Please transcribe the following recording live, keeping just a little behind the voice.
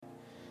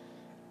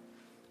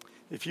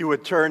If you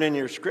would turn in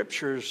your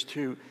scriptures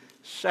to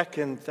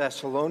 2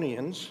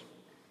 Thessalonians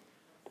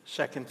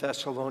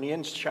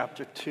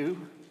chapter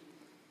 2,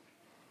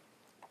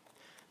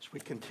 as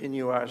we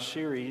continue our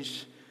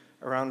series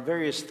around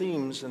various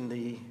themes in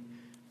the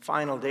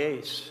final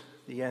days,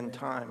 the end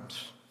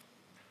times.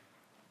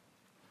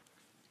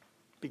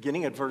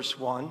 Beginning at verse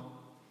 1.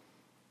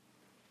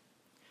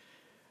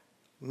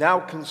 Now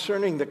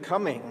concerning the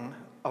coming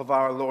of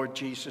our Lord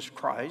Jesus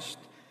Christ,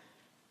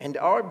 and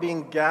our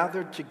being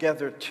gathered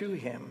together to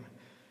him,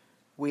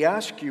 we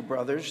ask you,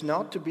 brothers,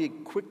 not to be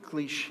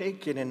quickly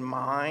shaken in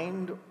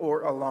mind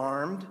or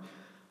alarmed,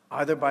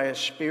 either by a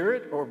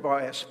spirit or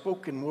by a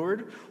spoken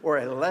word or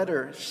a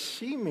letter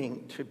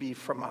seeming to be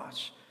from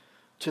us,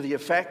 to the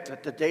effect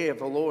that the day of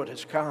the Lord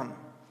has come.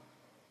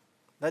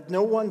 Let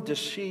no one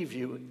deceive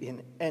you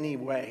in any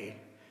way,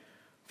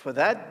 for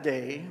that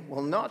day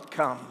will not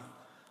come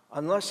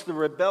unless the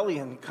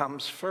rebellion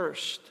comes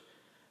first,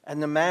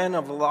 and the man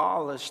of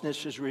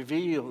lawlessness is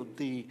revealed,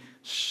 the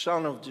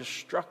son of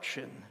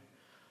destruction,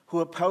 who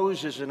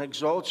opposes and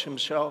exalts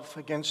himself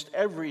against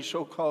every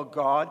so-called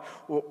God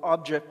or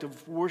object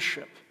of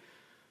worship,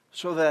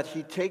 so that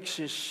he takes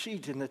his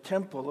seat in the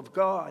temple of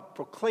God,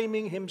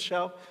 proclaiming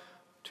himself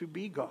to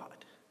be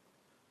God.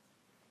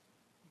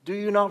 Do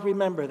you not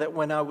remember that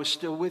when I was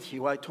still with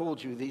you, I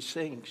told you these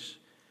things?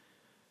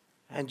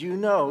 And you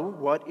know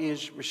what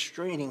is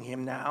restraining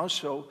him now,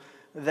 so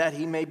that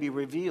he may be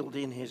revealed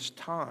in his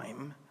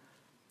time.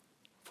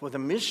 For the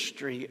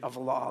mystery of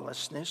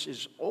lawlessness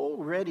is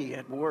already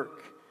at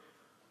work.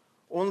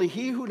 Only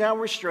he who now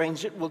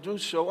restrains it will do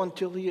so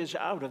until he is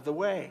out of the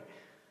way.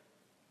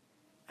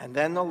 And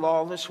then the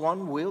lawless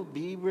one will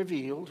be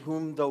revealed,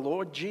 whom the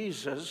Lord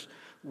Jesus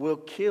will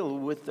kill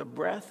with the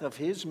breath of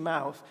his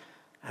mouth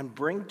and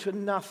bring to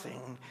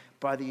nothing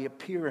by the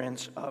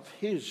appearance of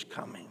his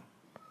coming.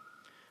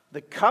 The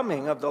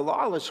coming of the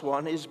lawless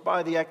one is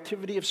by the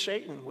activity of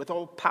Satan, with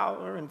all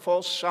power and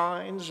false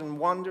signs and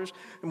wonders,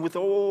 and with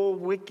all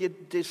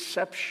wicked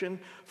deception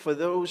for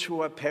those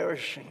who are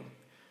perishing,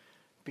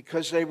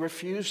 because they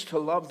refuse to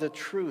love the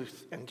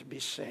truth and to be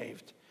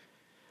saved.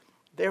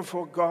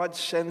 Therefore God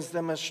sends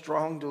them a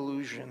strong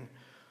delusion,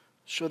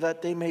 so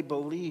that they may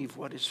believe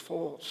what is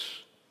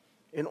false,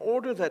 in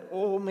order that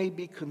all may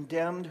be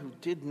condemned who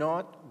did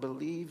not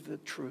believe the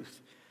truth,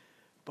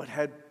 but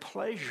had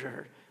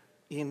pleasure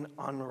in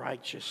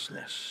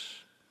unrighteousness.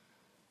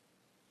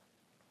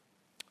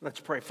 Let's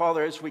pray.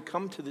 Father, as we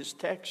come to this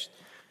text,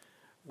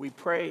 we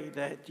pray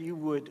that you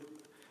would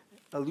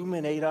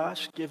illuminate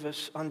us, give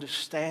us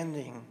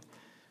understanding,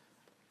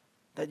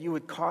 that you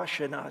would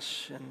caution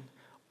us and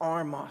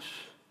arm us,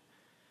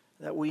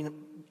 that we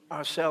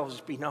ourselves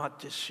be not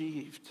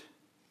deceived.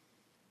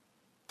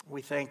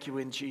 We thank you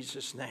in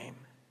Jesus' name.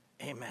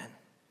 Amen.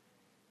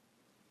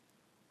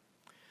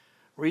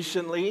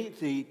 Recently,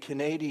 the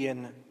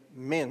Canadian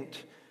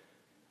Mint,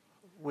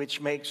 which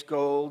makes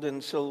gold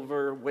and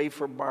silver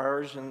wafer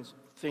bars and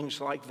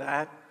things like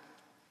that,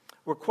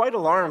 were quite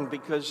alarmed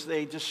because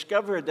they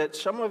discovered that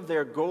some of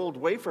their gold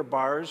wafer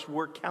bars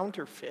were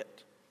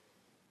counterfeit.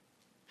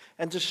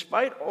 And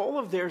despite all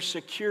of their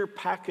secure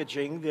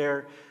packaging,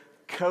 their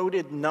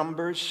coded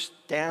numbers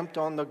stamped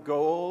on the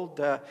gold,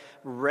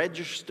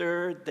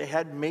 registered, they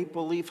had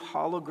maple leaf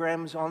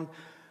holograms on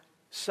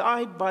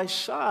side by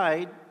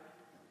side.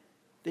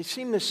 They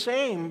seemed the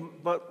same,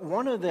 but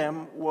one of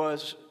them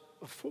was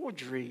a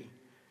forgery.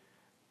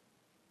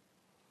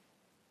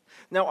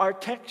 Now, our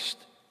text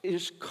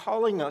is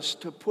calling us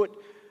to put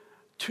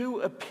two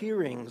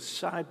appearings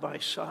side by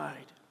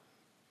side.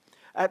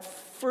 At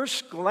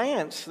first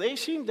glance, they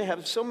seem to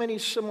have so many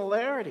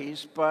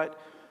similarities, but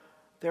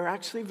they're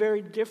actually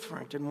very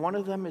different, and one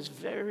of them is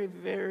very,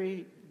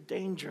 very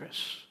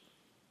dangerous.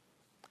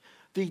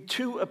 The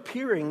two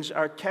appearings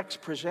our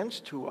text presents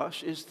to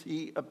us is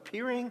the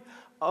appearing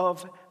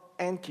of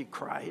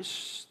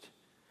Antichrist,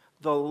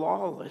 the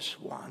lawless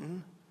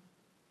one,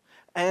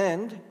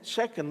 and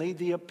secondly,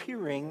 the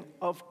appearing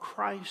of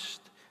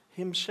Christ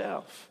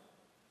himself.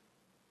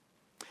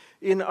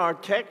 In our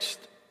text,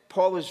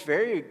 Paul is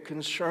very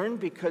concerned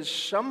because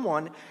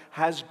someone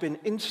has been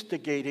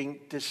instigating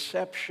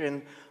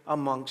deception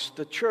amongst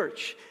the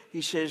church.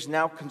 He says,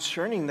 now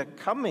concerning the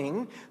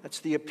coming, that's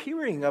the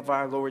appearing of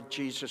our Lord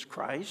Jesus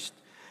Christ,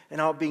 and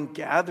our being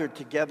gathered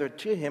together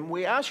to him,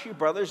 we ask you,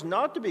 brothers,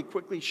 not to be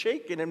quickly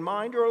shaken in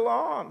mind or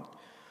alarmed,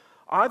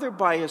 either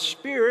by a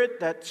spirit,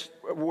 that's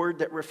a word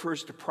that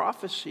refers to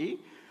prophecy,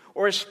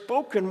 or a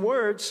spoken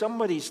word,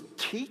 somebody's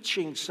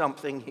teaching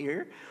something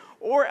here,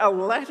 or a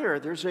letter,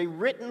 there's a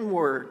written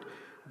word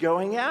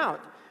going out.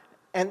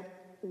 And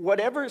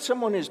whatever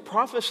someone is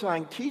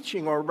prophesying,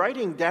 teaching, or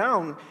writing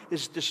down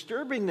is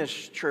disturbing this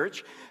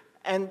church,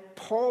 and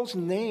Paul's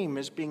name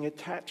is being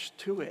attached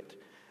to it,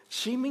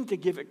 seeming to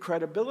give it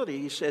credibility.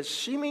 He says,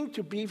 seeming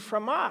to be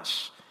from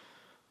us,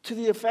 to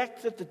the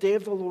effect that the day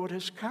of the Lord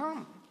has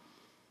come.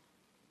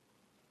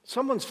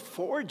 Someone's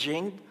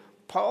forging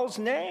Paul's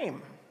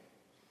name.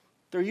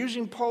 They're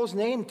using Paul's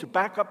name to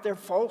back up their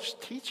false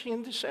teaching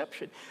and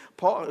deception.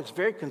 Paul is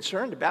very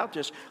concerned about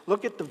this.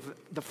 Look at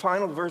the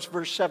final verse,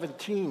 verse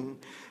 17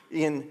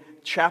 in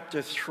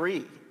chapter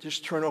 3.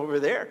 Just turn over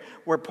there,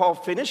 where Paul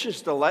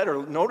finishes the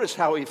letter. Notice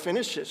how he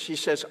finishes. He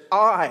says,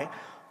 I,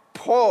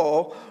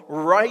 Paul,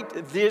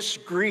 write this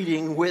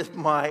greeting with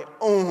my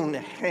own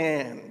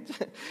hand.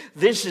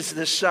 This is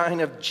the sign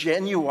of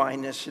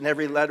genuineness in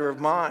every letter of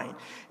mine.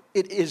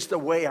 It is the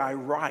way I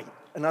write.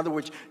 In other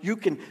words, you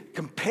can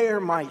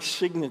compare my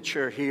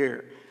signature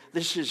here.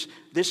 This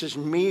is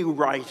me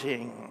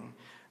writing,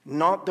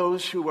 not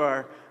those who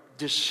are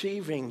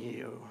deceiving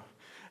you.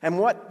 And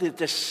what the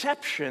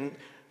deception,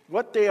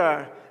 what they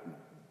are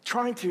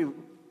trying to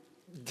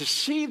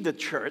deceive the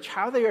church,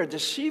 how they are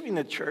deceiving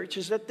the church,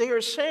 is that they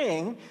are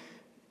saying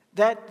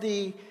that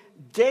the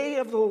day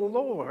of the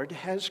Lord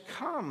has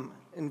come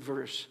in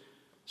verse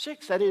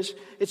 6. That is,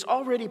 it's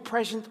already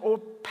present or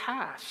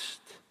past.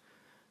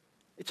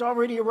 It's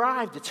already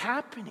arrived. It's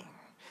happening.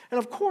 And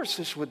of course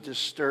this would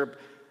disturb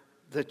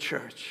the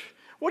church.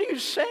 What are you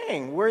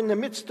saying? We're in the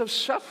midst of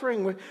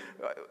suffering.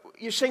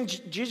 You're saying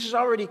Jesus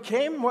already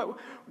came?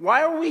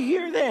 Why are we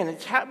here then?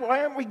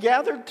 Why aren't we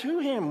gathered to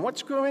him?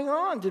 What's going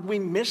on? Did we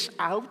miss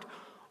out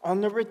on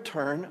the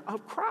return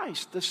of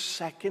Christ, the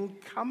second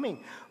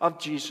coming of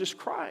Jesus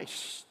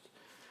Christ?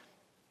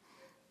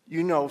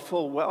 You know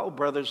full well,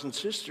 brothers and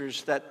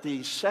sisters, that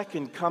the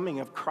second coming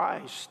of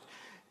Christ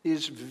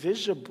is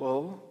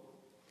visible,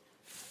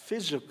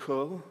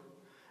 physical,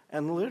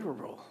 and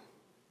literal.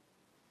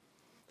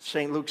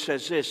 St. Luke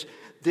says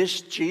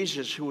this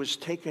Jesus who was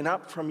taken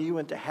up from you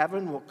into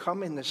heaven will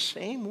come in the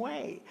same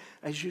way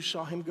as you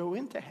saw him go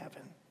into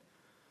heaven.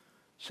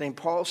 St.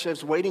 Paul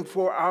says, waiting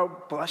for our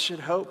blessed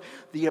hope,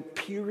 the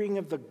appearing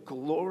of the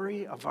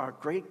glory of our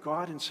great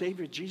God and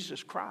Savior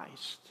Jesus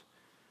Christ.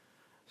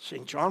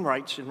 St. John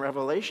writes in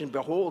Revelation,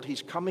 behold,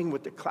 he's coming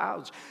with the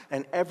clouds,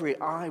 and every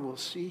eye will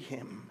see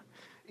him,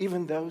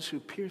 even those who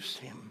pierced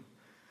him.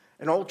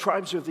 And all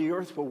tribes of the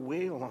earth will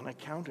wail on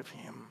account of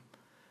him.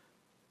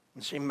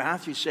 And St.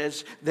 Matthew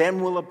says,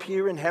 then will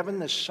appear in heaven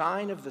the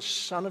sign of the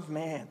Son of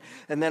Man.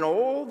 And then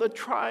all the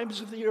tribes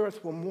of the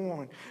earth will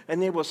mourn.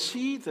 And they will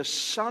see the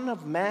Son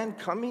of Man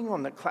coming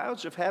on the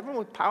clouds of heaven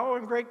with power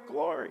and great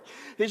glory.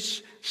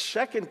 His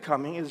second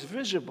coming is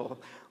visible,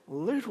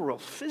 literal,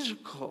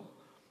 physical.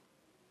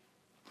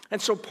 And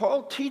so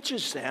Paul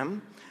teaches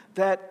them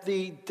that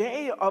the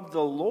day of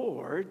the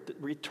Lord, the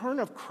return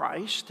of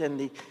Christ and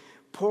the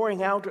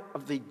pouring out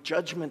of the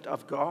judgment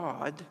of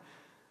God,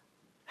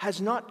 has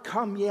not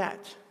come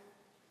yet.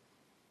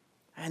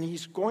 And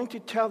he's going to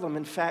tell them,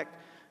 in fact,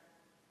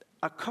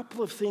 a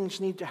couple of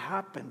things need to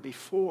happen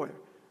before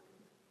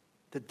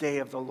the day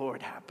of the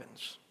Lord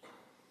happens.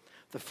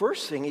 The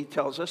first thing he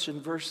tells us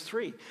in verse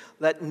 3,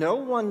 let no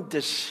one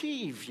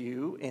deceive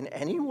you in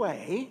any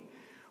way,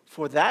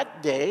 for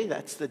that day,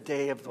 that's the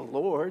day of the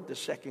Lord, the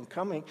second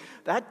coming,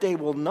 that day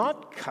will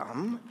not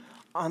come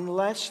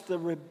unless the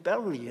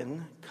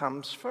rebellion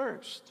comes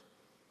first.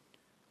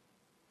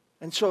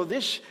 And so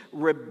this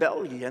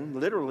rebellion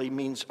literally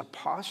means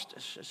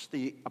apostasis.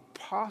 The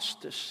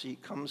apostasy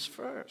comes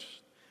first.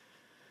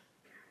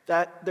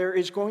 That there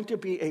is going to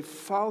be a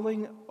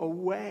falling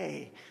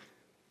away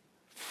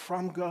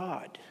from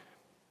God.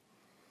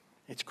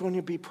 It's going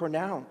to be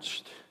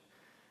pronounced.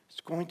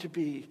 It's going to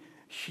be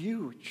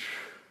huge.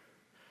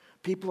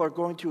 People are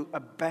going to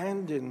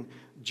abandon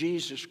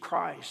Jesus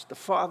Christ, the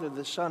Father,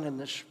 the Son, and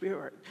the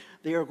Spirit.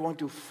 They are going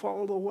to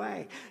fall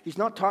away. He's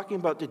not talking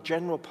about the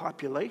general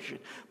population,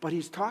 but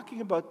he's talking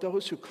about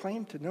those who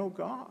claim to know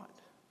God.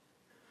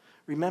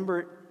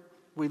 Remember,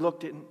 we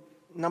looked at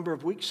a number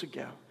of weeks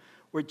ago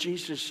where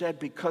Jesus said,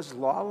 because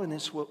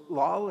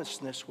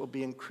lawlessness will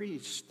be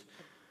increased,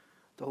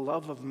 the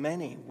love of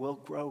many will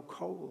grow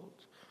cold.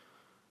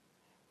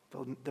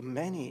 The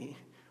many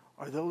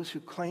are those who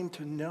claim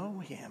to know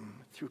him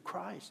through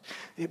Christ.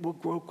 It will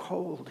grow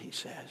cold, he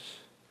says.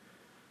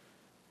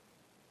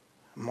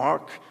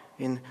 Mark,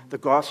 in the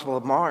Gospel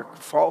of Mark,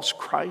 false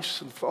Christs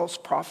and false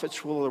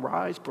prophets will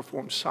arise,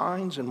 perform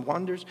signs and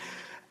wonders,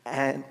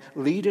 and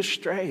lead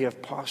astray,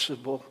 if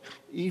possible,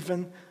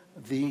 even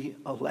the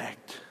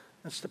elect.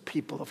 That's the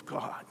people of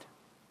God.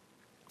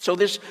 So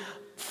this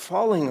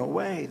falling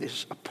away,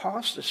 this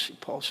apostasy,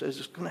 Paul says,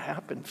 is going to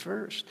happen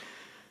first,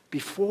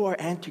 before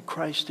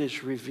Antichrist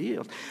is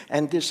revealed.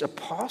 And this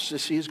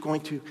apostasy is going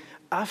to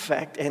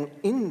affect and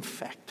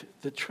infect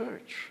the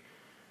church.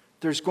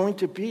 There's going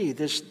to be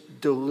this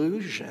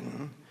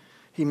delusion.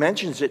 He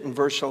mentions it in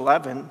verse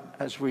 11,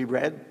 as we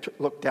read.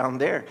 Look down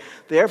there.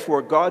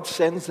 Therefore, God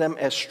sends them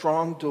a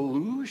strong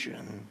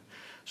delusion,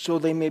 so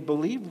they may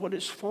believe what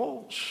is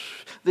false.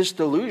 This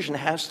delusion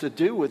has to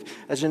do with,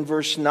 as in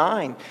verse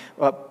 9,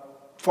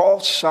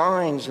 false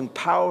signs and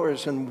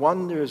powers and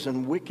wonders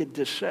and wicked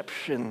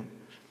deception.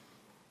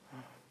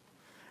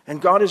 And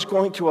God is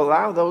going to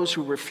allow those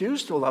who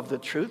refuse to love the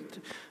truth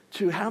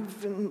to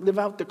live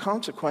out the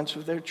consequence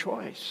of their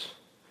choice.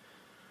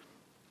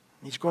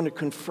 He's going to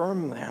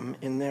confirm them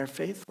in their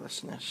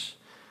faithlessness.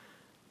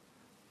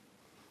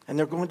 And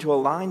they're going to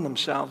align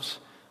themselves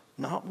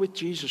not with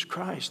Jesus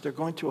Christ. They're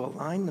going to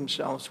align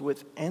themselves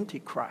with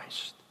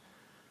Antichrist.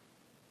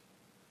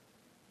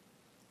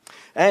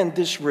 And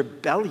this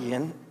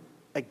rebellion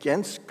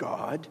against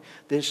God,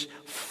 this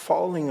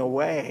falling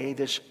away,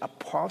 this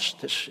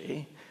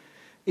apostasy,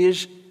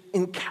 is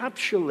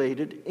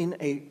encapsulated in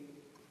a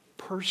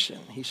person.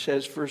 He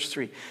says, verse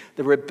 3,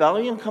 the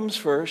rebellion comes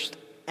first,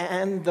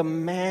 and the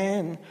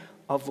man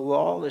of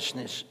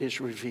lawlessness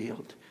is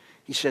revealed.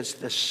 He says,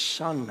 the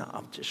son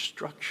of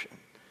destruction.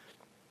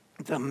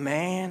 The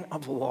man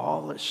of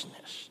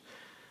lawlessness.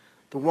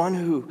 The one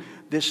who,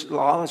 this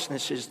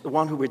lawlessness is the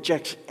one who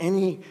rejects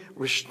any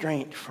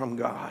restraint from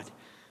God,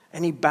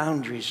 any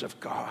boundaries of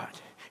God.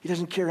 He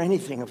doesn't care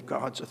anything of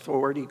God's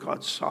authority,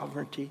 God's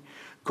sovereignty,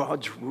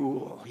 God's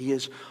rule. He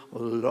is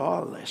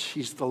lawless.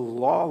 He's the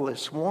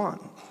lawless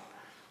one.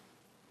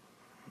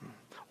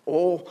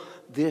 All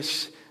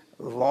this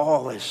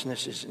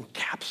lawlessness is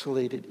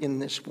encapsulated in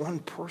this one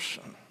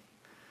person.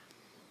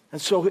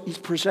 And so he's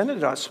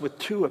presented us with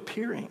two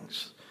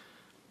appearings.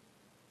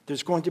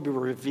 There's going to be a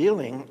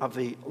revealing of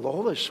the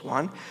lawless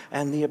one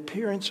and the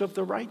appearance of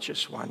the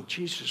righteous one,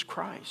 Jesus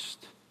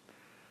Christ.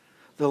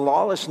 The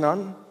lawless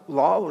one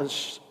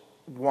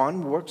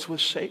works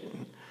with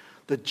Satan.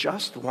 The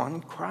just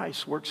one,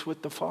 Christ, works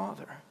with the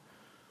Father.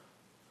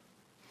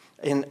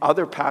 In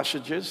other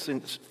passages,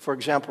 for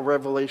example,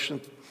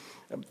 Revelation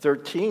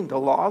 13, the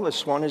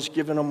lawless one is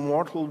given a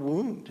mortal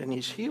wound and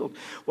he's healed.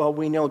 Well,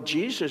 we know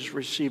Jesus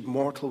received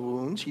mortal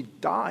wounds. He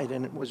died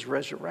and was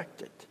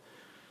resurrected.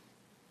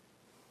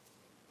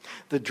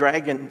 The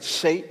dragon,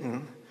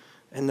 Satan,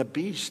 and the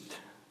beast,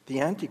 the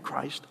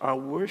Antichrist, are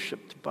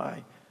worshipped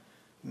by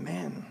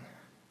men,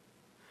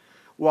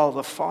 while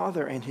the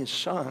Father and his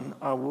Son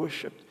are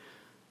worshipped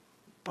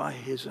by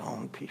his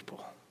own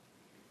people.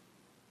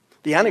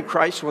 The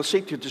Antichrist will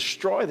seek to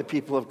destroy the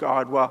people of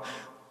God, while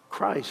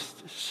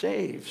Christ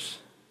saves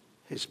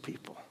his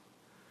people.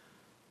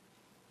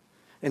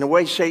 In a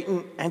way,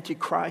 Satan,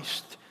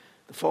 Antichrist,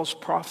 the false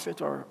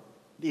prophet, are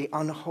the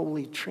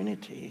unholy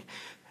Trinity,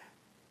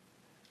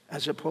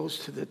 as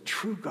opposed to the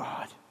true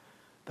God,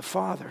 the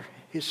Father,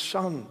 his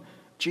Son,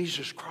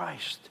 Jesus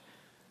Christ,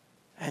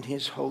 and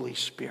his Holy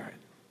Spirit.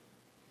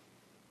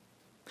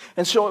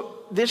 And so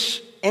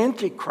this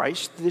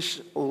Antichrist,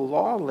 this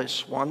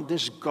lawless one,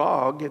 this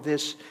Gog,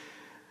 this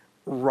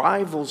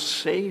rival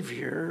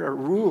savior or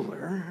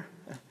ruler,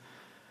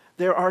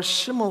 there are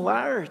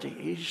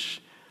similarities,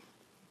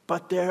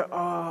 but there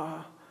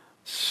are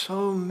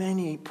so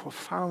many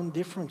profound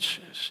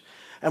differences.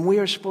 And we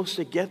are supposed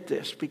to get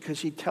this because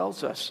he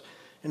tells us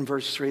in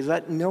verse 3,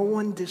 let no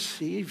one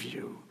deceive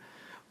you.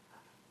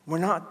 We're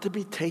not to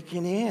be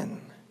taken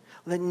in.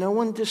 Let no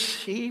one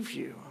deceive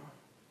you.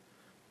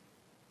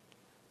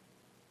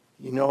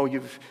 You know,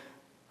 you've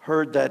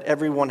heard that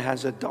everyone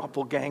has a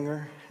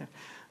doppelganger,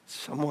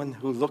 someone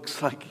who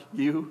looks like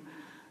you,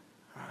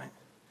 right?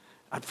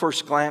 At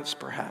first glance,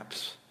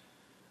 perhaps.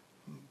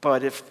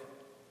 But if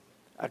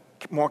a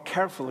more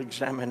careful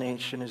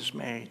examination is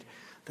made,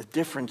 the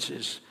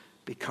differences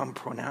become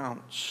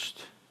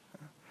pronounced.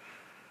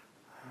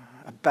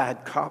 A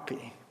bad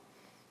copy,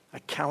 a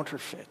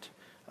counterfeit,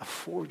 a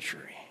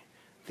forgery,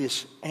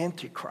 this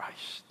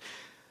Antichrist.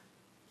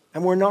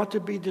 And we're not to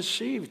be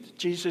deceived.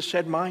 Jesus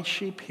said, my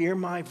sheep hear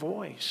my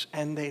voice,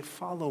 and they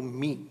follow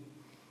me,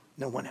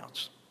 no one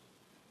else.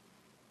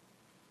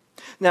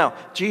 Now,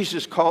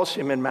 Jesus calls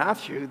him in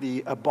Matthew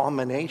the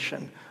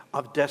abomination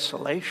of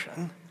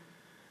desolation.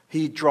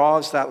 He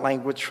draws that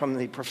language from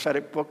the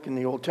prophetic book in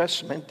the Old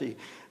Testament, the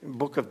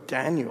book of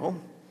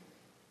Daniel.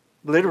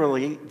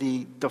 Literally,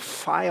 the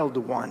defiled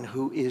one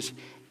who is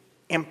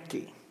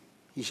empty.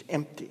 He's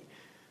empty,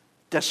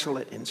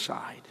 desolate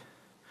inside.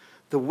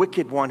 The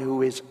wicked one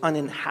who is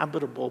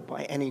uninhabitable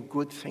by any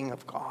good thing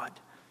of God.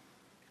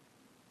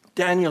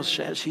 Daniel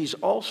says he's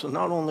also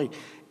not only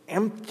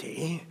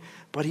empty,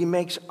 but he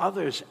makes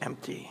others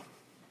empty,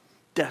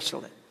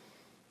 desolate.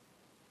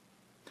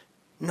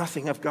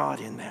 Nothing of God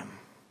in them.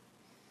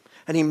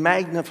 And he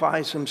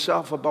magnifies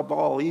himself above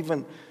all,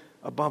 even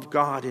above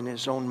God in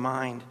his own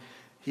mind.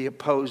 He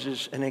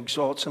opposes and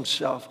exalts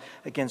himself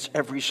against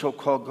every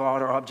so-called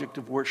God or object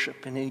of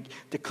worship. And he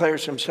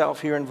declares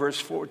himself here in verse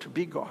 4 to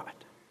be God.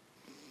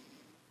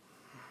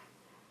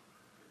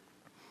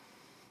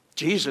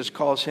 Jesus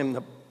calls him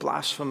the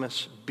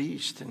blasphemous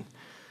beast and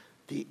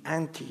the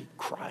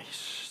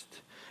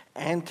Antichrist.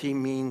 Anti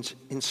means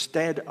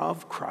instead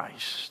of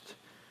Christ,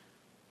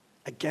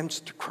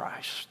 against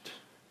Christ.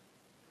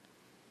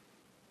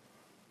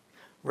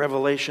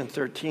 Revelation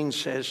 13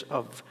 says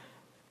of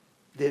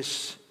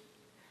this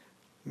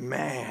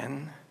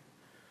man,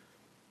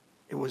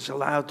 it was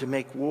allowed to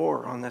make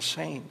war on the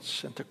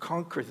saints and to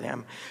conquer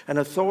them. And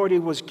authority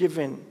was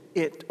given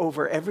it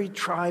over every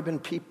tribe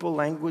and people,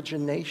 language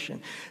and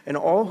nation. And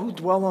all who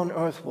dwell on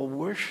earth will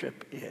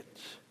worship it.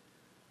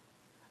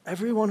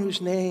 Everyone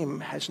whose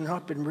name has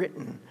not been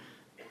written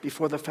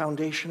before the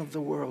foundation of the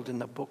world in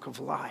the book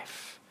of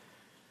life.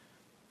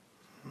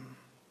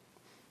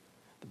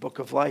 The book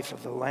of life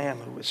of the Lamb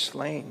who was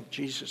slain,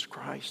 Jesus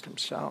Christ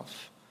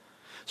himself.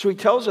 So he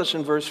tells us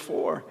in verse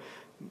 4,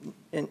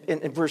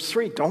 in verse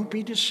 3, don't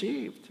be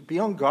deceived. Be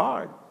on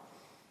guard.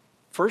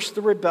 First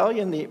the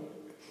rebellion, the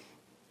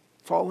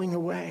falling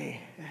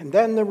away, and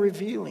then the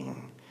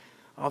revealing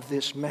of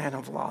this man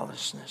of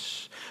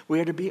lawlessness.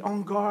 We are to be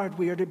on guard.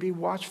 We are to be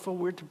watchful.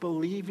 We're to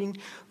believing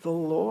the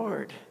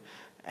Lord,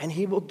 and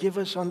he will give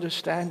us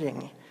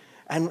understanding.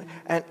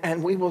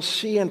 And we will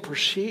see and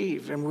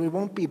perceive, and we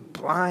won't be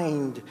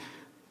blind.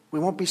 We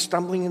won't be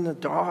stumbling in the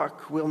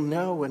dark. We'll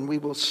know and we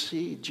will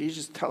see.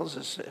 Jesus tells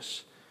us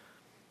this.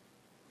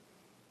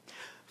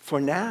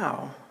 For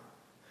now,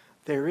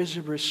 there is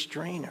a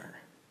restrainer.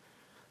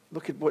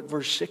 Look at what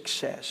verse 6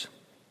 says.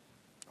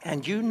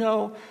 And you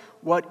know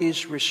what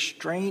is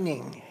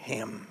restraining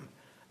him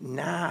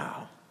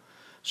now,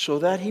 so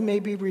that he may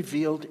be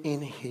revealed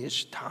in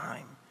his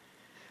time.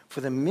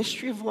 For the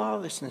mystery of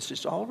lawlessness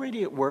is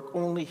already at work,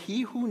 only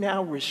he who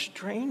now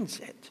restrains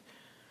it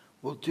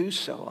will do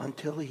so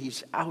until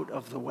he's out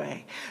of the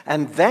way.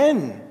 And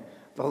then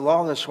the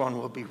lawless one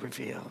will be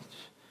revealed,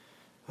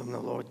 whom the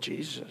Lord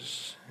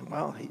Jesus,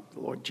 the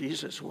Lord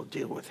Jesus will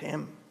deal with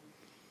him.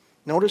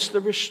 Notice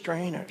the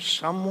restrainer.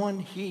 Someone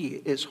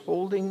he is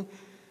holding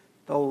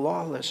the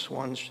lawless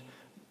ones,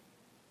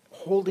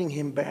 holding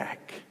him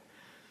back.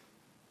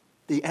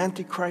 The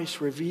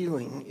Antichrist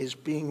revealing is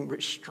being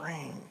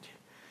restrained.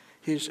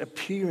 His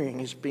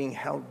appearing is being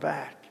held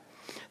back.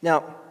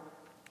 Now,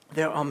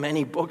 there are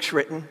many books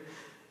written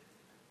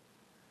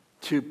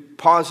to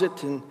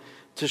posit and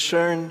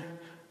discern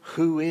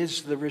who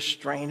is the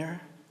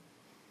restrainer.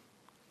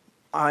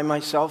 I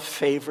myself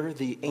favor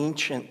the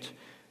ancient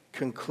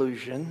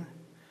conclusion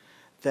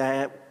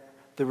that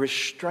the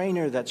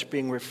restrainer that's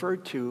being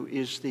referred to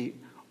is the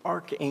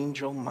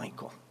archangel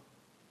Michael.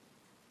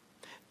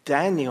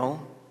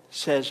 Daniel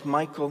says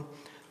Michael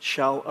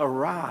shall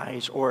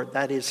arise, or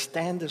that is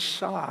stand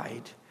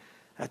aside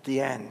at the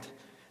end,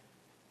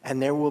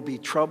 and there will be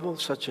trouble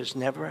such as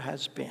never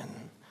has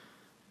been.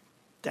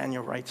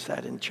 Daniel writes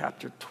that in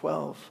chapter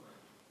 12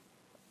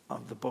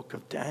 of the book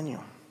of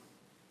Daniel.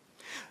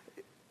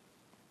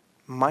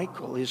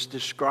 Michael is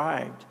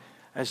described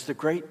as the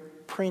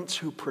great prince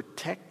who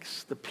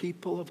protects the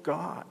people of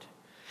God.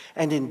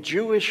 And in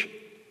Jewish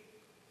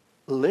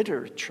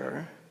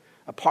literature,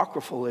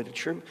 apocryphal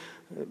literature,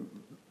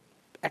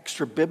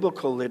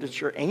 extra-biblical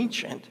literature,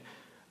 ancient,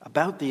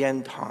 about the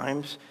end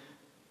times,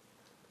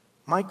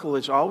 Michael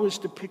is always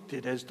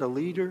depicted as the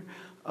leader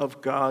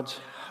of God's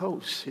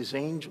hosts, his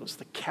angels,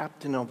 the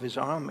captain of his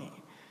army.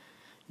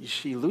 You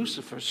see,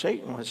 Lucifer,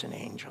 Satan, was an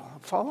angel, a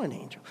fallen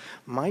angel.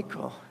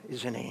 Michael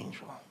is an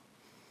angel.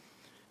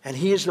 And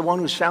he is the one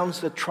who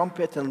sounds the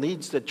trumpet and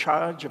leads the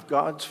charge of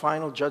God's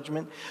final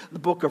judgment. The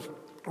book of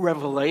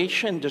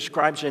Revelation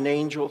describes an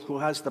angel who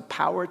has the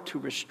power to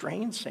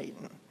restrain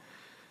Satan,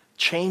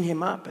 chain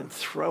him up, and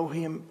throw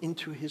him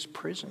into his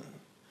prison.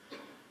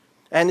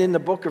 And in the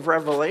book of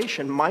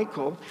Revelation,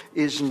 Michael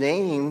is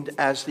named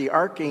as the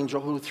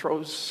archangel who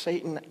throws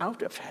Satan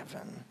out of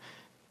heaven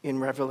in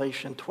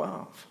Revelation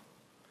 12.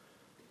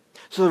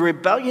 So the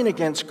rebellion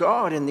against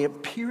God and the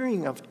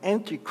appearing of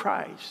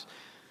Antichrist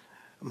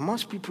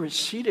must be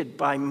preceded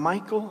by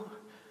Michael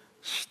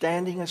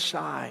standing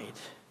aside.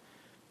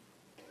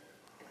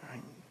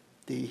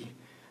 The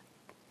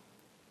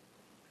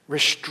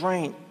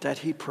restraint that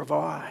he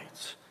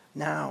provides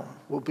now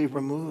will be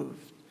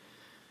removed.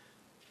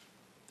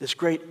 This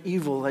great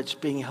evil that's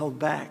being held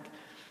back,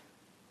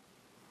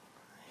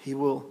 he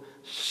will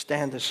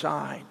stand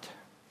aside.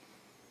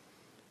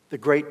 The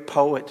great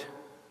poet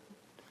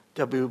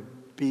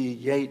W.B.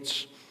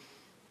 Yeats,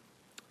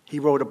 he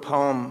wrote a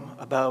poem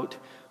about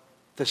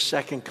the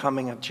second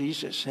coming of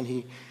Jesus.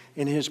 And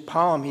in his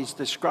poem, he's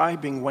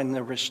describing when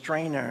the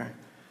restrainer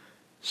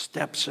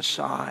steps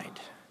aside.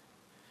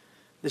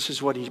 This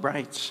is what he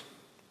writes.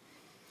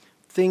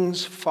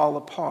 Things fall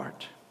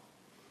apart.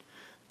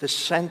 The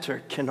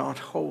center cannot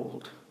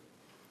hold.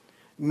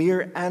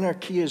 Mere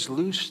anarchy is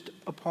loosed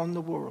upon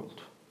the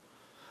world.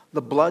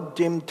 The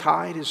blood-dimmed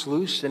tide is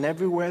loose, and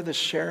everywhere the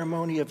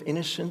ceremony of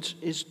innocence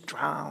is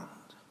drowned.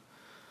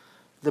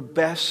 The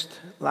best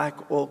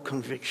lack all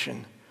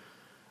conviction,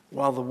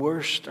 while the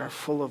worst are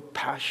full of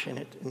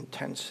passionate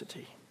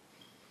intensity.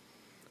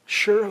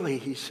 Surely,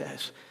 he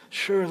says,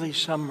 surely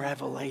some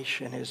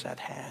revelation is at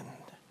hand.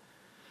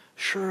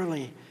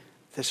 Surely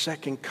the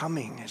second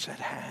coming is at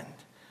hand.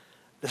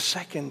 The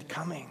second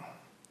coming.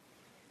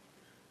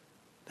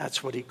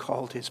 That's what he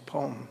called his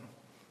poem,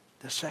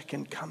 the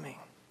second coming.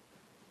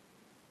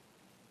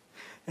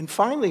 And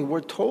finally,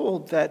 we're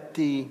told that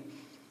the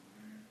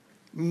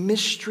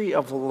mystery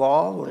of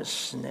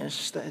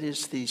lawlessness, that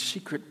is the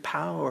secret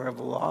power of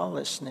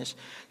lawlessness,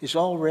 is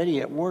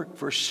already at work.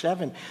 Verse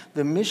 7,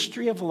 the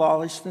mystery of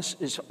lawlessness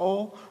is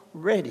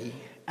already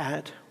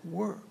at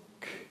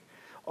work.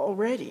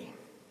 Already.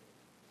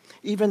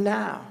 Even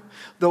now,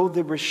 though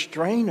the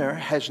restrainer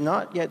has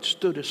not yet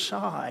stood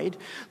aside,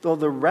 though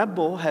the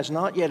rebel has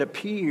not yet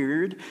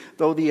appeared,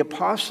 though the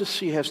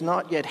apostasy has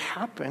not yet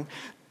happened,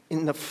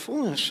 in the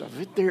fullness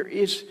of it, there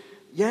is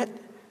yet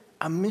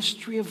a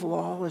mystery of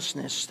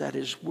lawlessness that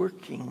is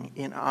working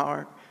in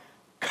our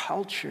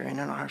culture and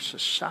in our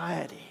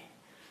society.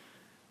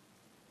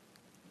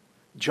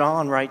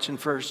 John writes in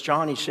 1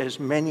 John, he says,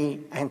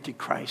 many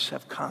antichrists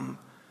have come.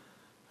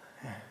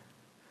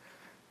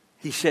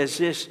 He says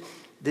this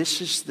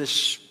is the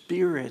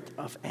spirit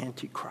of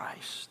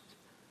Antichrist.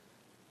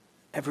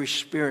 Every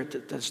spirit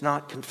that does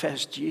not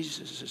confess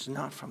Jesus is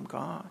not from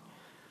God.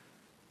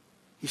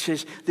 He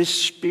says this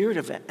spirit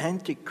of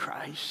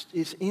Antichrist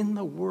is in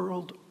the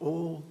world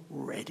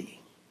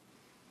already.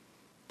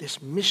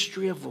 This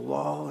mystery of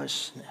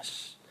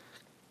lawlessness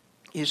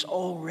is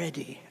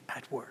already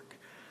at work.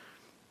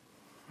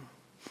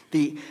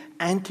 The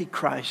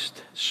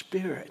Antichrist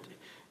spirit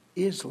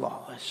is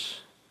lawless.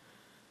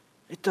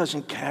 It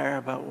doesn't care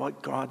about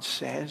what God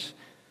says.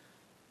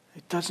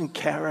 It doesn't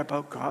care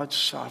about God's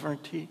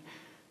sovereignty,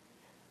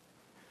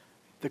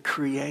 the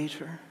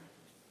creator,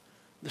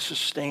 the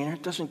sustainer.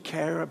 It doesn't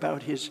care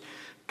about his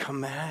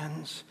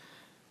commands,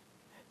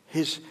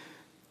 his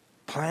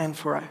plan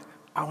for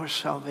our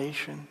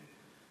salvation.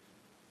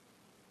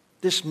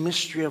 This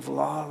mystery of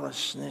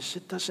lawlessness,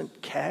 it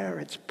doesn't care.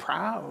 It's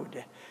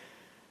proud.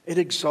 It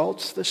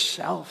exalts the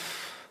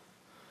self.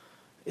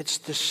 It's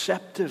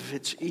deceptive.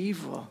 It's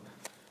evil.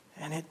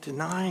 And it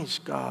denies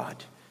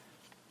God.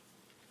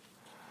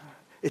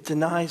 It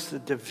denies the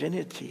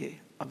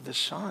divinity of the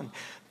Son,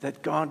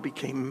 that God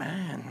became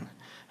man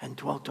and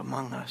dwelt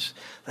among us,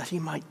 that he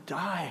might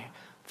die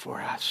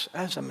for us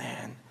as a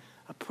man,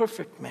 a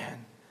perfect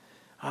man,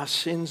 our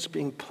sins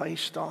being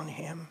placed on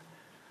him,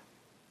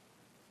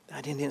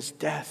 that in his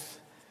death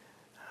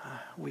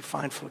we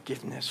find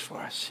forgiveness for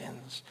our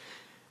sins.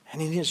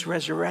 And in his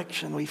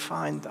resurrection we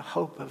find the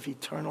hope of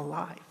eternal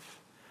life.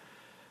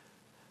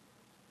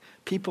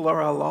 People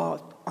are a law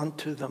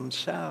unto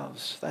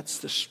themselves. That's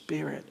the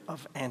spirit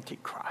of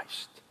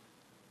Antichrist.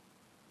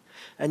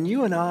 And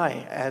you and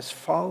I, as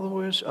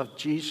followers of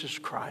Jesus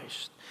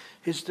Christ,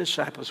 his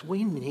disciples,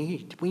 we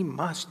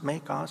must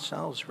make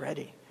ourselves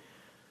ready.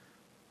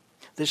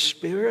 The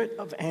spirit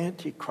of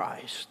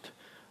Antichrist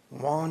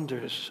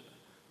wanders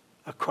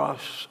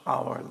across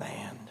our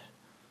land,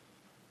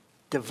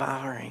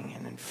 devouring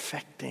and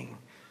infecting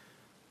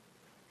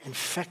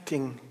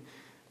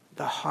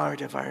the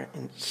heart of our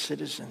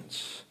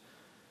citizens,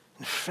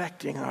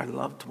 infecting our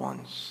loved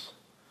ones.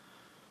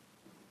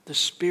 The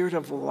spirit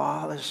of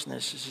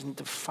lawlessness is in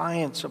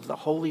defiance of the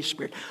Holy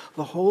Spirit.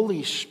 The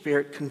Holy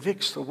Spirit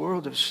convicts the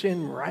world of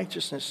sin,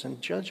 righteousness,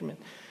 and judgment.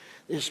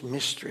 This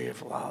mystery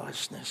of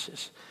lawlessness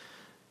is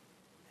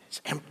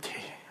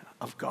empty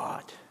of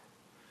God.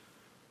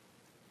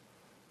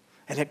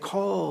 And it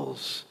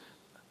calls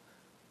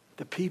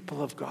the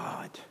people of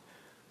God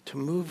to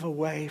move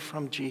away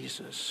from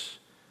Jesus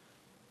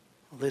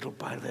little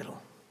by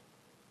little.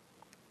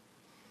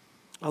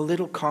 A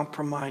little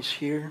compromise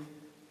here,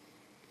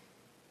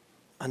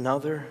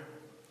 another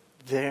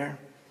there.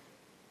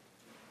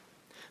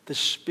 The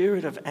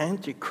spirit of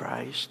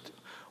Antichrist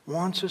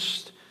wants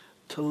us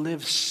to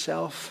live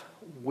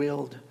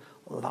self-willed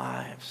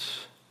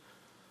lives,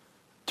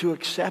 to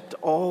accept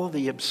all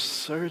the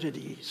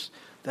absurdities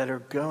that are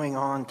going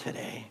on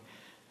today,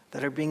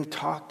 that are being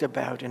talked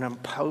about and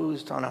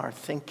imposed on our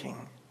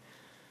thinking,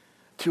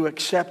 to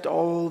accept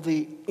all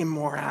the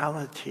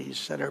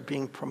immoralities that are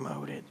being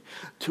promoted,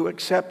 to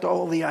accept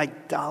all the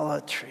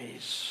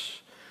idolatries,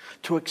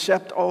 to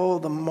accept all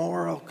the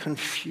moral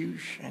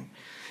confusion.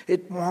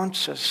 It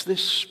wants us,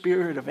 this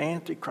spirit of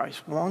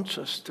Antichrist wants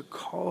us to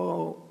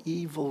call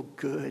evil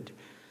good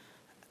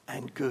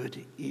and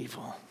good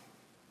evil.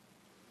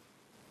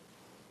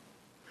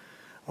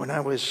 When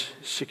I was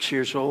 6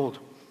 years old,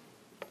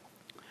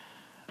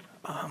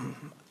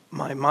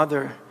 my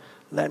mother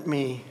let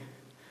me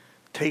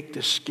take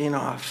the skin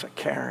off a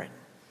carrot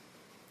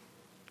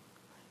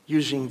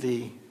using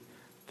the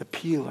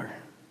peeler.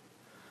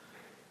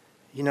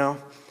 You know,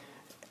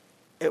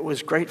 it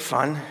was great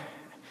fun,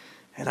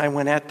 and I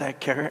went at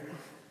that carrot,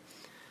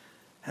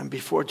 and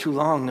before too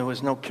long there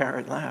was no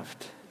carrot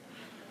left.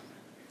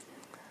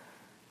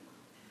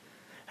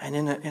 And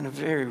in a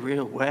very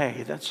real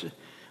way, that's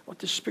what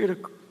the spirit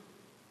of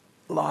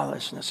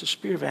lawlessness, the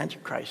spirit of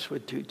Antichrist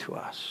would do to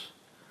us.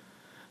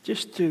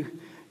 Just to,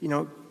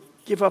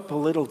 give up a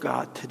little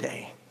God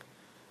today.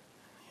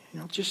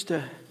 Just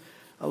a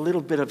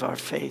little bit of our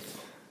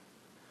faith.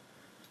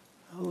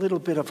 A little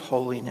bit of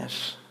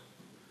holiness.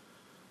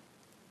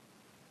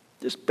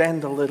 Just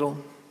bend a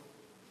little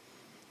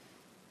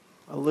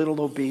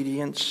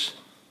obedience.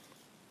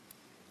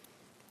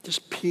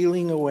 Just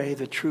peeling away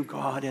the true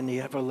God and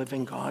the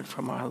ever-living God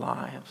from our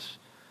lives.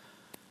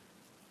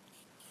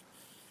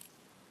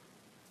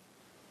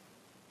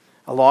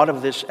 A lot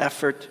of this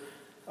effort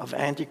of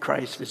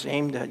Antichrist is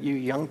aimed at you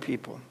young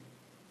people.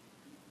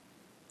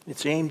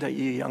 It's aimed at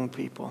you young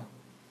people.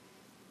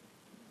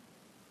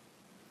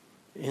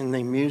 In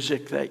the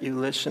music that you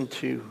listen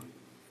to,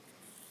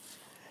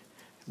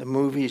 the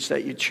movies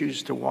that you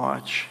choose to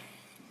watch,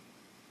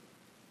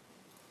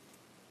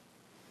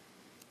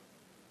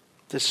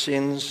 the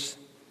sins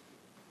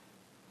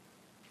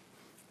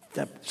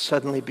that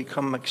suddenly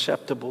become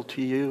acceptable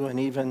to you and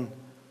even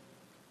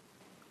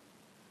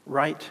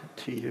right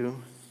to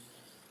you.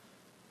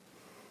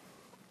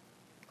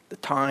 The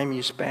time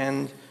you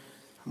spend,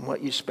 and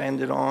what you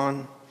spend it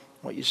on,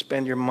 what you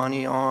spend your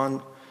money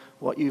on,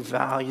 what you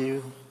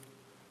value,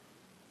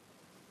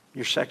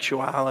 your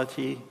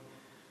sexuality,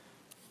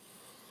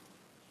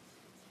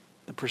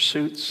 the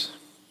pursuits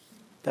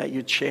that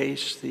you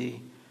chase, the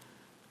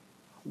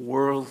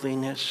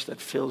worldliness that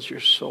fills your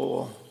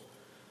soul,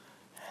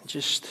 and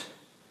just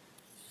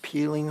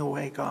peeling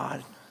away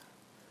God.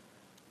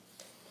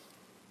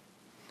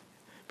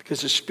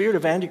 Because the spirit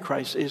of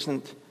Antichrist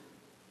isn't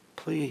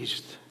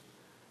pleased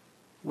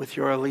with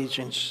your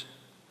allegiance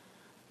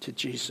to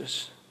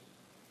Jesus.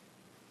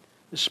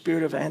 The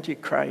spirit of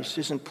Antichrist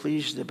isn't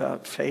pleased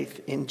about faith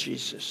in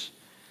Jesus.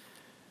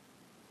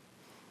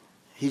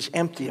 He's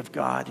empty of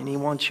God, and he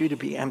wants you to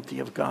be empty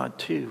of God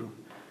too.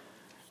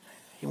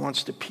 He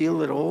wants to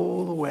peel it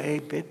all away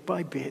bit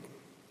by bit.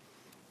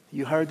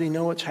 You hardly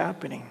know what's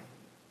happening.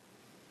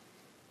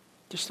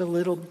 Just a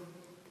little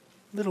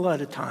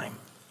at a time.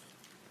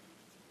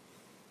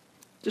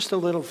 Just a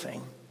little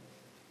thing.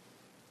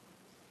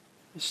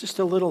 It's just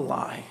a little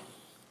lie.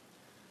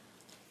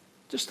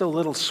 Just a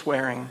little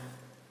swearing.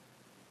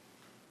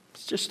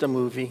 It's just a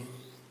movie.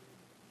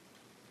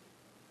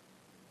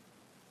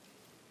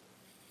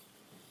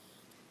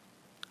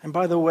 And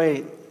by the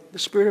way, the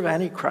spirit of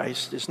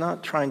Antichrist is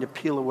not trying to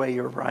peel away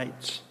your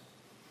rights.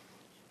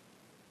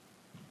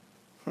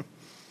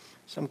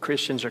 Some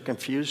Christians are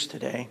confused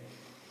today.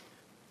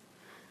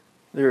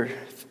 They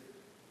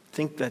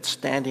think that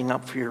standing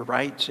up for your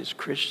rights is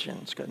Christian.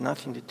 It's got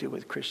nothing to do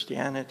with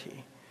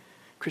Christianity.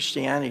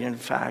 Christianity, in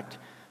fact,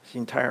 is the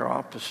entire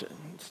opposite.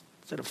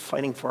 Instead of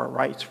fighting for our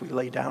rights, we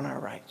lay down our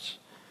rights.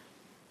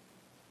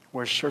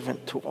 We're a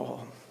servant to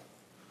all.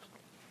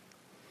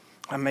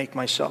 I make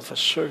myself a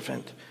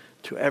servant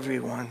to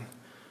everyone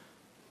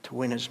to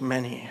win as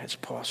many as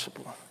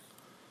possible.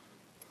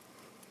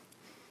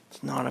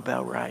 It's not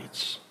about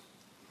rights.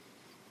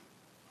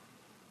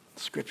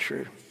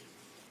 Scripture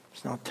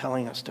is not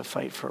telling us to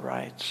fight for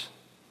rights.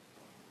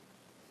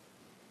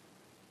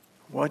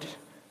 What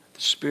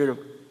the spirit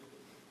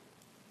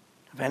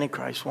of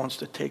Antichrist wants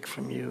to take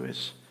from you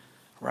is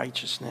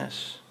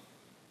righteousness,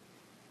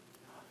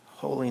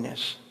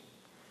 holiness,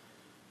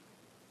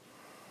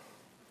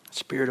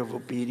 spirit of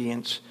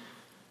obedience,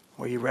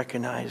 where you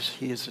recognize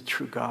he is the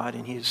true God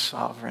and he is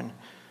sovereign,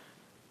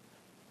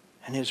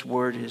 and his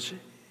word is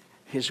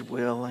his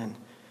will, and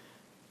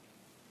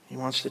he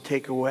wants to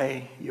take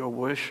away your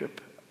worship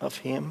of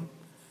him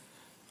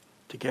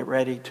to get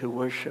ready to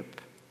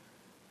worship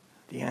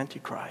the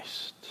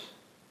Antichrist.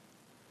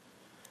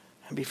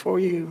 And before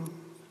you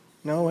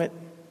know it,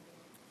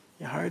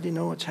 you hardly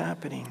know what's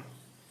happening.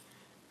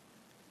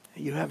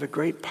 You have a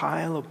great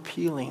pile of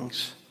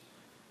peelings,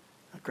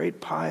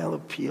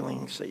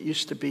 that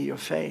used to be your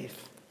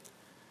faith.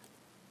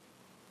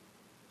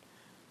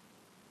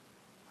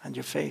 And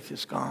your faith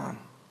is gone.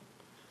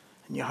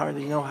 And you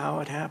hardly know how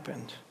it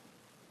happened.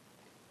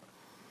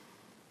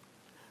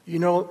 You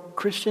know,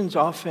 Christians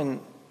often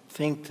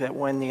think that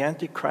when the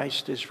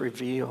Antichrist is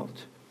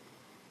revealed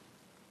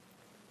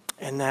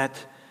and that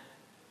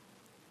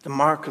the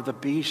mark of the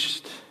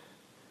beast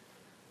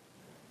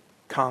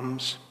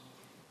comes,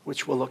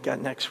 which we'll look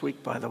at next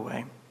week, by the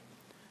way,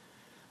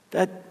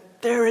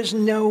 that there is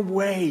no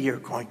way you're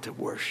going to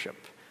worship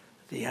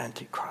the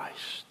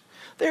Antichrist.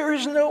 There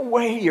is no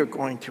way you're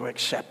going to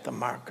accept the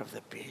mark of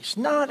the beast.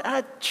 Not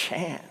a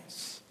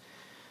chance.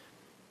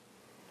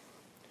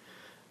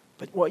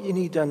 But what you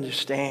need to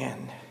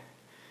understand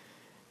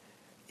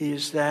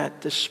is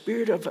that the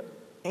spirit of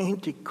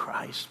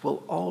Antichrist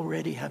will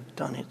already have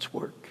done its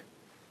work.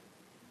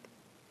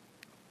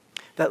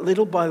 That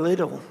little by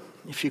little,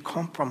 if you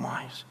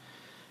compromise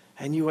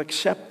and you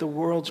accept the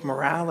world's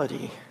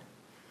morality,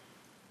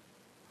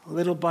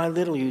 little by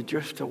little you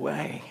drift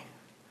away.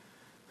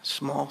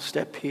 Small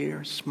step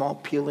here, small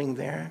peeling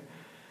there.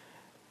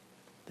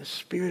 The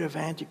spirit of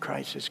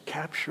Antichrist is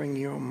capturing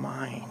your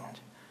mind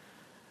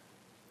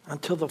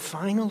until the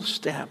final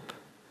step,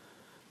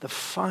 the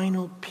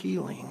final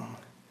peeling,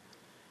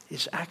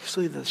 is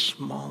actually the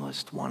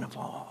smallest one of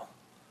all.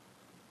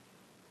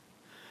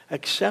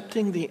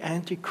 Accepting the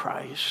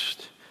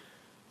Antichrist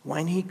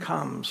when he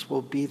comes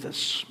will be the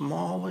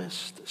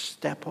smallest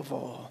step of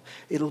all.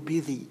 It'll be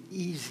the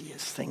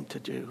easiest thing to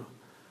do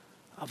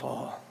of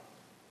all.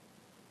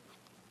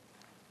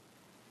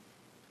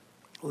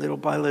 Little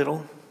by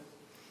little,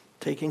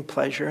 taking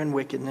pleasure in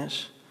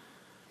wickedness.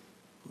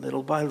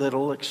 Little by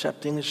little,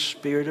 accepting the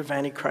spirit of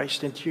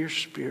Antichrist into your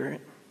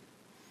spirit.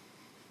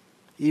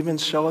 Even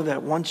so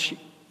that once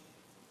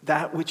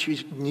that which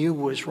you knew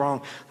was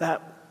wrong,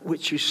 that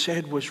which you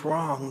said was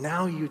wrong,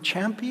 now you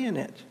champion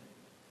it.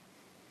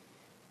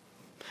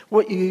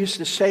 What you used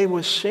to say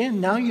was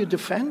sin, now you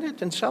defend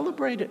it and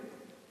celebrate it.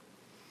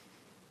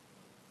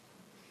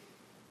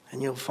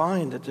 And you'll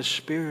find that the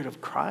Spirit of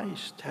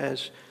Christ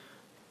has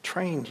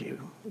trained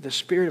you. The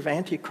spirit of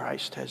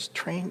Antichrist has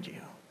trained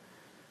you.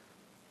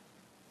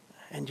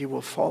 and you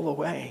will fall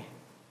away,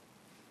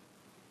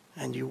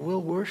 and you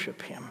will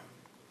worship him,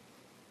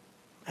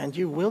 and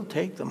you will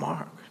take the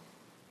mark,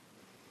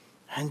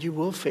 and you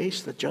will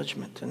face the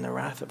judgment and the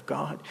wrath of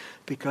God,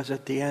 because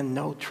at the end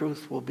no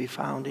truth will be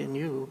found in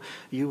you.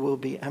 You will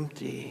be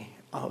empty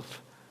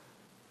of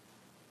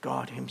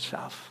God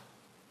himself,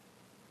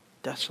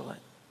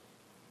 desolate.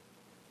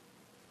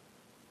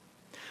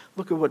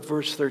 Look at what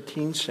verse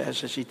 13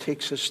 says as he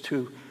takes us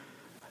to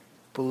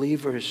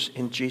believers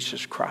in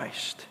Jesus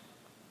Christ.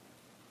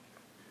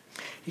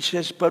 He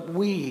says, but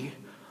we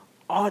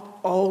ought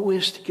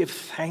always to give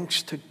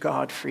thanks to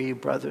God for you,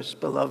 brothers,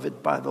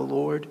 beloved by the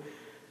Lord,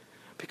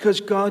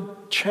 because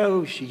God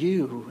chose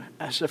you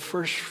as the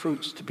first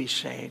fruits to be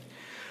saved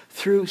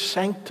through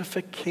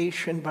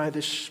sanctification by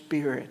the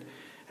Spirit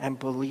and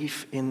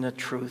belief in the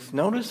truth.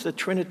 Notice the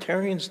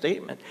Trinitarian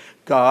statement.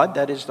 God,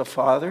 that is the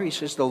Father. He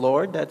says the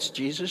Lord, that's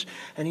Jesus.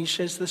 And he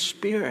says the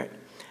Spirit,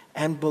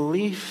 and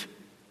belief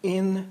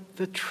in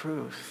the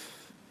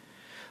truth.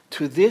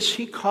 To this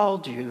he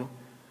called you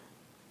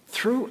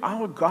through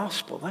our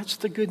gospel. That's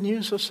the good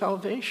news of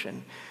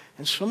salvation.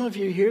 And some of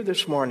you here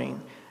this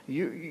morning,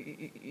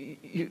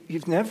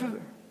 you've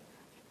never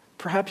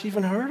perhaps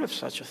even heard of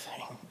such a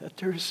thing, that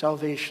there is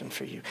salvation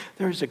for you.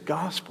 There is a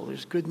gospel,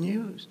 there's good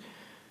news.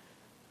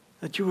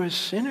 That you are a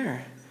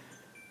sinner,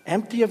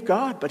 empty of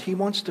God, but he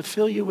wants to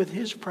fill you with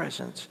his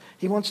presence.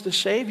 He wants to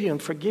save you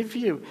and forgive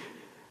you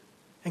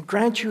and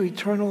grant you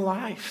eternal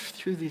life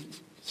through the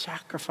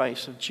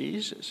sacrifice of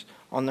Jesus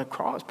on the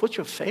cross. Put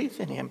your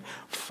faith in him.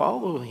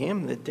 Follow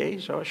him. The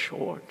days are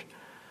short.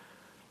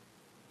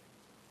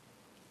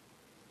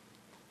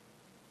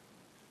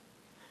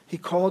 He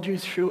called you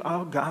through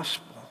our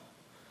gospel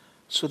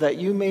so that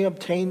you may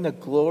obtain the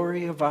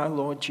glory of our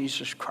Lord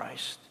Jesus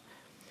Christ.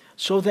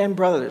 So then,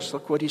 brothers,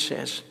 look what he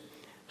says.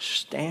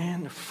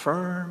 Stand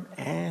firm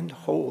and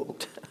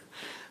hold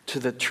to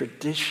the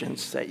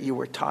traditions that you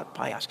were taught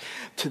by us.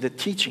 To the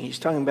teaching. He's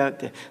talking about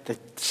the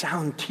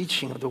sound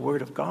teaching of the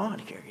Word of God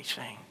here, he's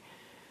saying.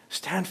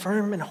 Stand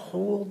firm and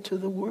hold to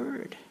the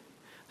Word.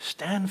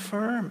 Stand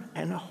firm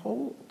and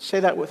hold.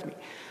 Say that with me.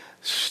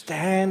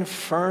 Stand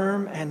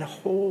firm and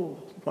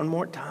hold. One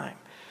more time.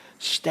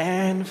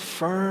 Stand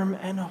firm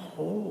and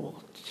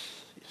hold.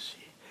 You see.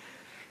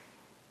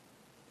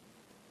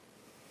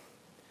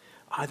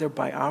 Either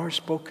by our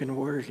spoken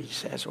word, he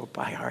says, or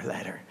by our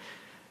letter.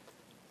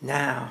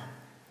 Now,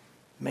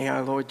 may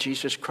our Lord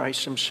Jesus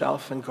Christ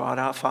himself and God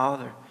our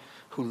Father,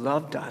 who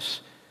loved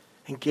us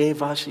and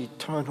gave us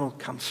eternal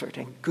comfort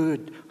and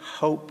good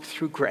hope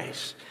through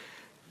grace,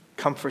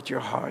 comfort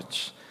your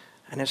hearts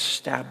and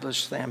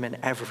establish them in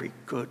every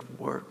good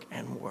work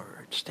and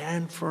word.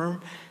 Stand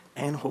firm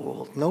and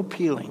hold. No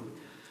peeling.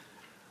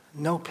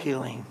 No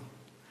peeling.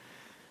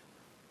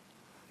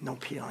 No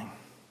peeling.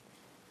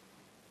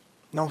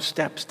 No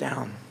steps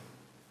down.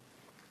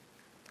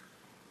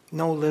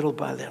 No little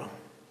by little.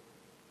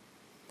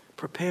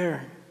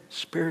 Prepare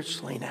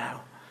spiritually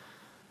now.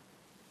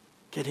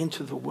 Get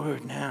into the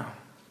Word now.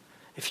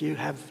 If you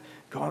have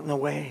gotten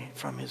away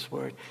from his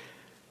Word,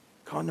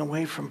 gotten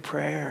away from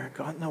prayer,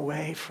 gotten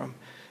away from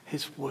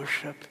his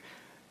worship,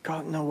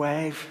 gotten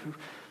away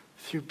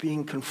through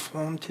being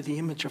conformed to the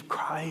image of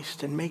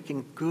Christ and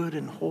making good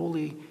and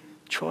holy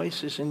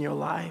choices in your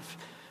life,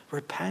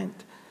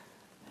 repent.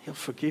 He'll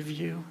forgive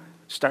you.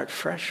 Start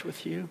fresh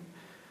with you.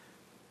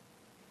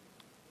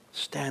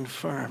 Stand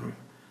firm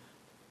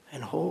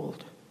and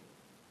hold.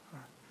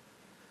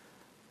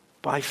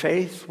 By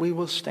faith we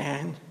will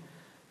stand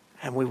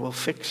and we will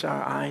fix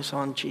our eyes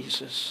on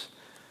Jesus.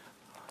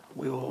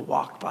 We will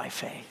walk by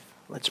faith.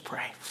 Let's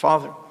pray.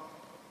 Father,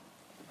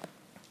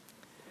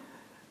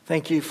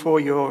 thank you for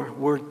your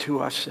word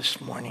to us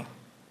this morning.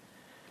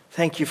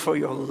 Thank you for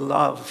your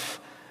love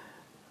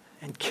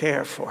and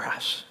care for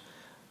us,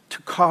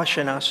 to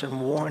caution us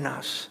and warn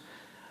us.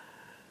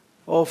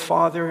 Oh,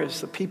 Father, as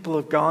the people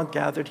of God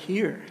gathered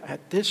here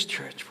at this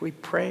church, we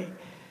pray,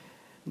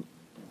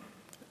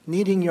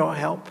 needing your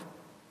help.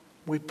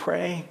 We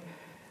pray,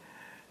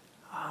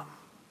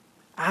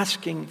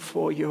 asking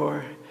for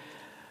your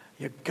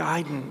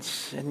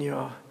guidance and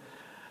your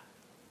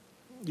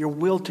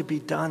will to be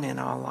done in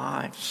our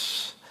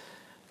lives.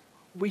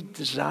 We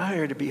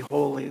desire to be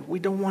holy. We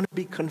don't want to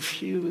be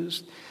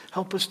confused.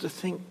 Help us to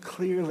think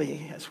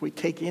clearly as we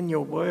take in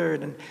your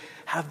word and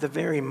have the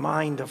very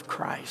mind of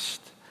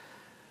Christ.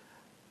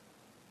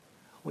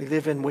 We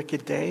live in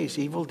wicked days,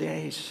 evil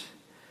days,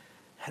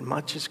 and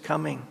much is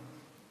coming.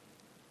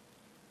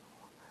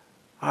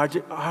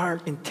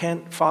 Our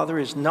intent, Father,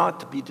 is not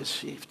to be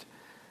deceived,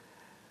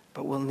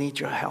 but we'll need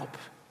your help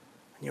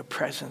and your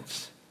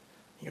presence,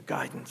 your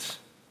guidance.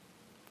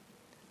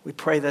 We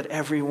pray that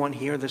everyone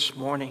here this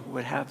morning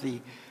would have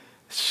the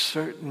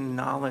certain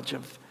knowledge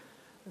of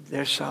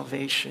their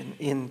salvation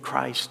in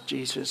Christ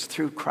Jesus,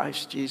 through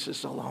Christ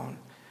Jesus alone.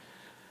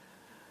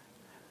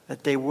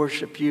 That they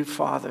worship you,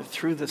 Father,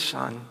 through the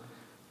Son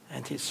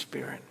and his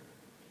Spirit.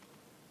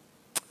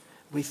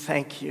 We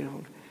thank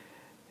you.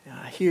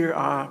 Hear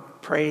our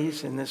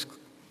praise in this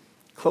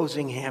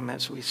closing hymn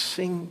as we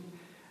sing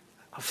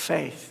of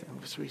faith.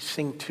 And as we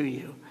sing to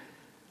you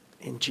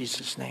in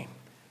Jesus' name,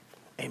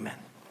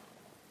 amen.